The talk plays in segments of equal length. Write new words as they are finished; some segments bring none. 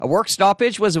A work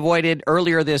stoppage was avoided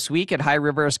earlier this week at High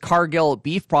River's Cargill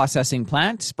beef processing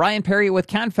plant. Brian Perry with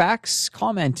Canfax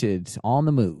commented on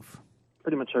the move.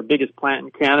 Pretty much our biggest plant in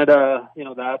Canada,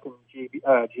 that and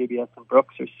JBS and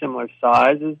Brooks are similar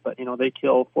sizes, but, they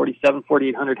kill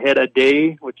 4,800 head a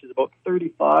day, which is about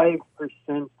 35%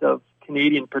 of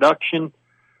Canadian production,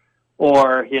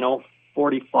 or,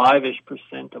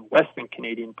 45-ish% of Western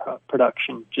Canadian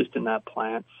production just in that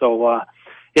plant. So,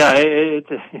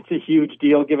 it's a huge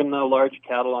deal given the large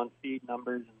cattle on feed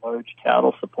numbers and large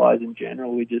cattle supplies in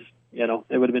general. We just, it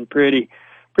would have been pretty,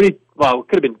 well, it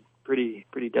could have been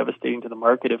pretty devastating to the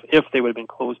market if they would have been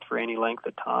closed for any length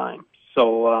of time.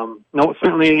 So,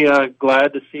 certainly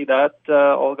glad to see that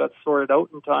all got sorted out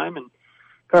in time, and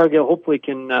Cargill hopefully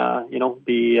can,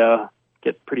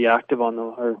 get pretty active on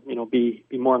be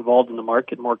more involved in the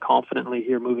market more confidently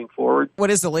here moving forward.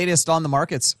 What is the latest on the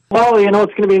markets? Well, it's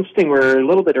going to be interesting. We're a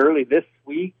little bit early this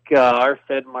week. Our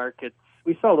Fed markets,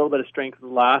 we saw a little bit of strength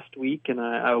last week, and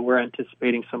we're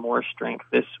anticipating some more strength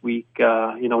this week.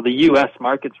 The U.S.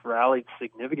 markets rallied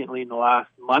significantly in the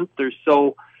last month or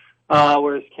so,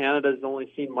 whereas Canada's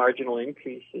only seen marginal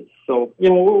increases. So,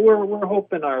 we're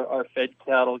hoping our Fed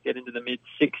cattle get into the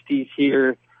mid-60s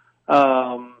here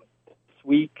this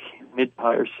week,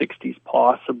 mid-higher 60s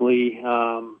possibly,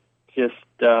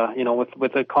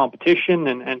 with the competition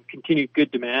and continued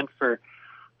good demand for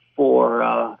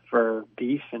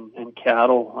beef and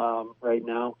cattle right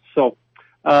now. So,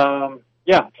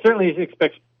 certainly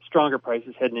expect stronger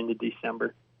prices heading into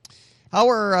December. How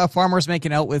are farmers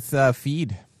making out with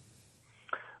feed?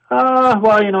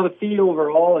 The feed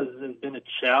overall has been a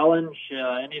challenge.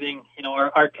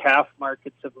 Our calf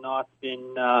markets have not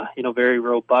been, very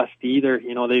robust either.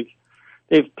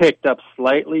 They've picked up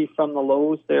slightly from the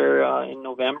lows there in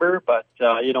November, but,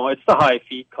 it's the high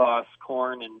feed costs,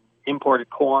 corn and imported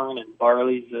corn and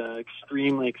barley's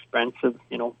extremely expensive,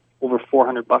 over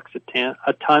 $400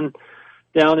 a ton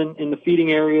down in the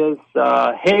feeding areas.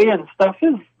 Hay and stuff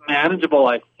is manageable,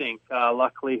 I think.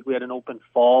 Luckily, we had an open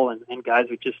fall, and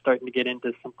guys are just starting to get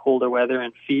into some colder weather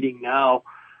and feeding now.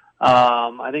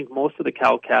 I think most of the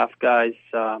cow-calf guys,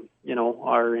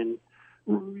 are in,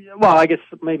 I guess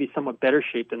maybe somewhat better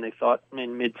shape than they thought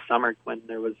in midsummer when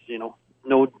there was,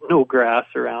 no grass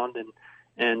around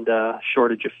and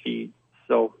shortage of feed.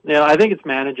 So, I think it's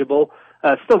manageable.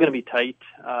 Still going to be tight,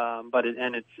 but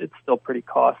it's still pretty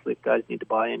costly if guys need to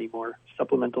buy any more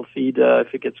supplemental feed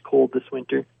if it gets cold this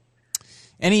winter.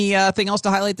 Anything else to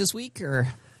highlight this week, or?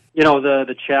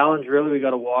 The challenge really we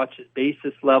got to watch is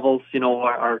basis levels.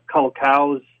 Our cull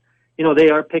cows, they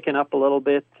are picking up a little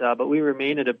bit, but we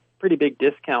remain at a pretty big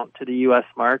discount to the U.S.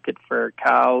 market for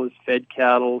cows, fed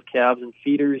cattle, calves, and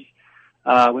feeders.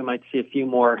 We might see a few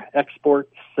more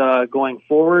exports going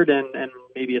forward and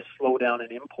maybe a slowdown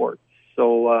in imports.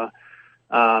 So,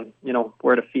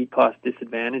 we're at a feed cost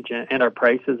disadvantage and our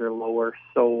prices are lower.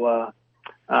 So,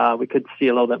 we could see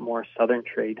a little bit more southern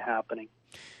trade happening.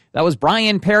 That was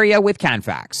Brian Perry with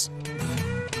Canfax.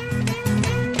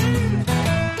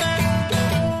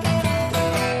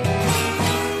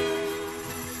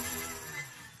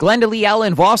 Glenda Lee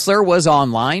Ellen Vossler was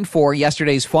online for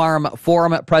yesterday's Farm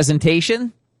Forum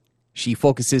presentation. She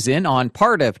focuses in on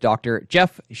part of Dr.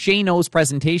 Jeff Shano's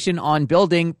presentation on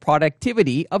building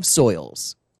productivity of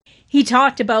soils. He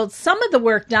talked about some of the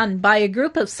work done by a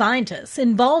group of scientists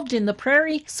involved in the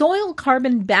Prairie Soil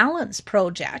Carbon Balance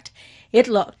Project. It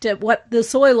looked at what the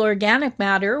soil organic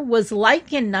matter was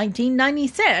like in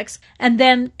 1996, and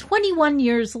then 21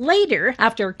 years later,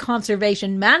 after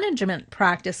conservation management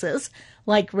practices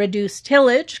like reduced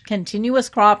tillage, continuous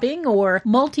cropping, or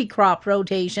multi-crop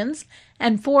rotations,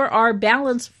 and 4R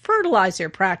balanced fertilizer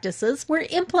practices were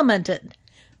implemented.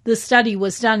 The study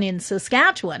was done in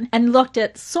Saskatchewan and looked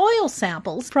at soil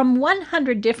samples from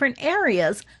 100 different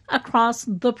areas across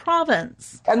the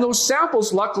province. And those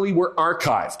samples, luckily, were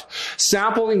archived.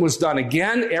 Sampling was done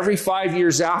again every 5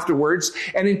 years afterwards.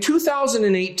 And in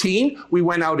 2018, we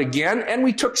went out again and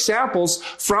we took samples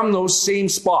from those same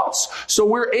spots. So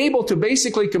we're able to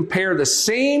basically compare the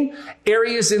same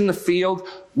areas in the field,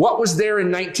 what was there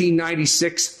in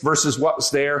 1996 versus what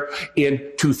was there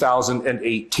in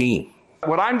 2018.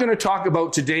 What I'm going to talk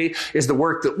about today is the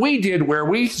work that we did where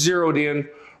we zeroed in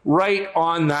right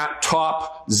on that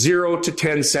top 0 to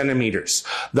 10 centimeters,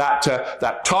 that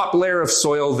top layer of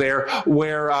soil there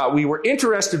where we were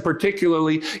interested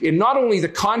particularly in not only the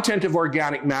content of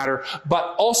organic matter,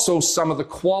 but also some of the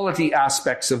quality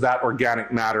aspects of that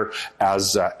organic matter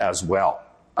as well.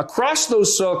 across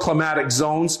those soil climatic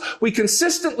zones, we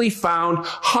consistently found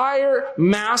higher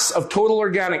mass of total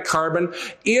organic carbon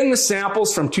in the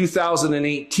samples from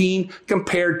 2018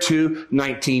 compared to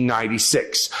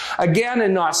 1996. Again,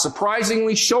 and not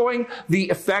surprisingly, showing the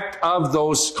effect of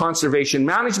those conservation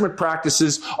management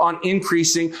practices on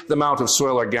increasing the amount of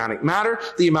soil organic matter,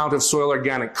 the amount of soil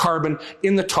organic carbon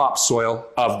in the topsoil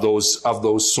of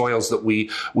those soils that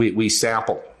we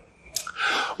sampled.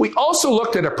 We also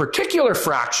looked at a particular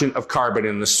fraction of carbon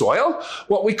in the soil,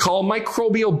 what we call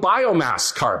microbial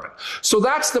biomass carbon. So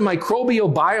that's the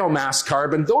microbial biomass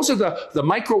carbon. Those are the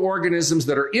microorganisms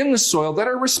that are in the soil that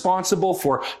are responsible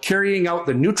for carrying out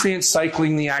the nutrient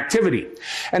cycling, the activity.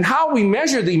 And how we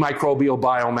measure the microbial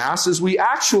biomass is we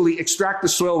actually extract the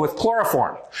soil with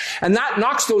chloroform. And that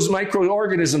knocks those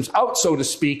microorganisms out, so to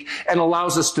speak, and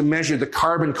allows us to measure the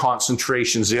carbon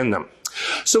concentrations in them.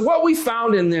 So what we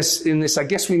found in this, I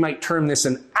guess we might term this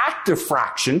an active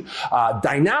fraction,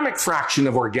 dynamic fraction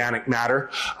of organic matter,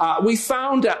 we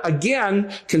found,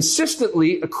 again,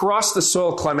 consistently across the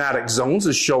soil climatic zones,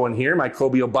 as shown here,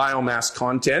 microbial biomass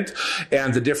content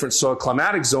and the different soil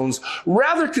climatic zones,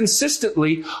 rather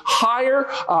consistently higher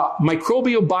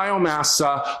microbial biomass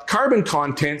carbon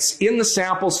contents in the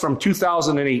samples from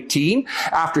 2018,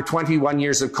 after 21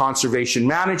 years of conservation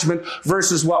management,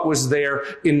 versus what was there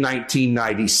in 1996.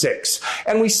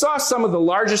 And we saw some of the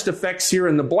largest effects here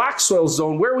in the black soil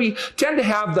zone, where we tend to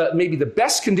have maybe the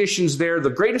best conditions there, the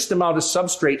greatest amount of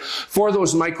substrate for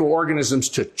those microorganisms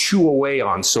to chew away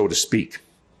on, so to speak.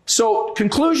 So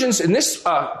conclusions in this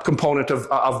component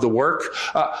of the work,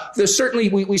 there's certainly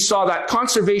we saw that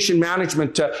conservation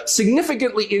management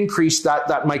significantly increased that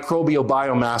microbial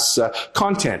biomass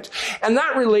content. And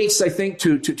that relates, I think,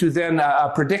 to then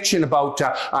a prediction about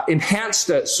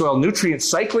enhanced soil nutrient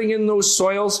cycling in those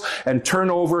soils and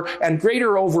turnover and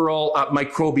greater overall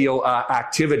microbial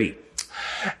activity.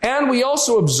 And we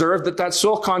also observed that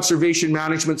soil conservation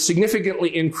management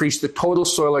significantly increased the total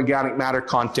soil organic matter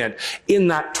content in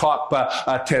that top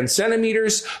 10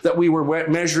 centimeters that we were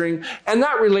measuring. And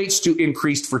that relates to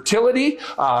increased fertility,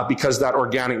 because that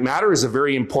organic matter is a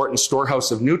very important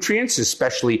storehouse of nutrients,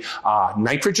 especially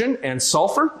nitrogen and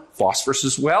sulfur. Phosphorus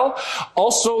as well.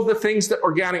 Also, the things that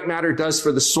organic matter does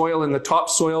for the soil in the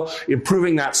topsoil,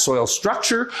 improving that soil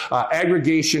structure,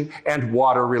 aggregation, and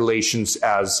water relations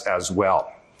as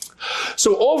well.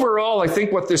 So overall, I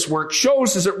think what this work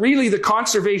shows is that really the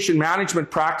conservation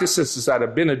management practices that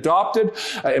have been adopted,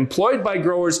 employed by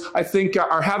growers, I think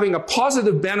are having a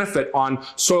positive benefit on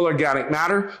soil organic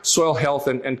matter, soil health,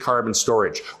 and carbon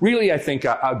storage. Really, I think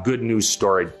a good news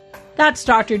story. That's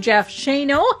Dr. Jeff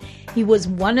Shano. He was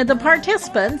one of the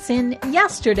participants in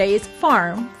yesterday's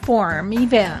Farm Forum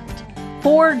event.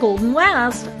 For Golden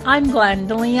West, I'm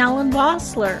Glendalee Allen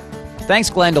Vossler. Thanks,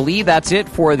 Glendalee. That's it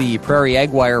for the Prairie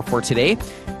Ag Wire for today.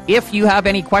 If you have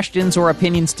any questions or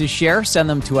opinions to share, send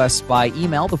them to us by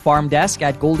email,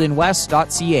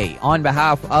 thefarmdesk@goldenwest.ca. On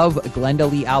behalf of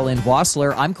Glendalee Allen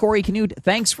Vossler, I'm Corey Canute.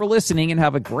 Thanks for listening and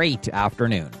have a great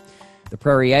afternoon. The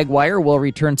Prairie Ag Wire will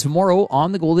return tomorrow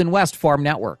on the Golden West Farm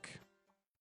Network.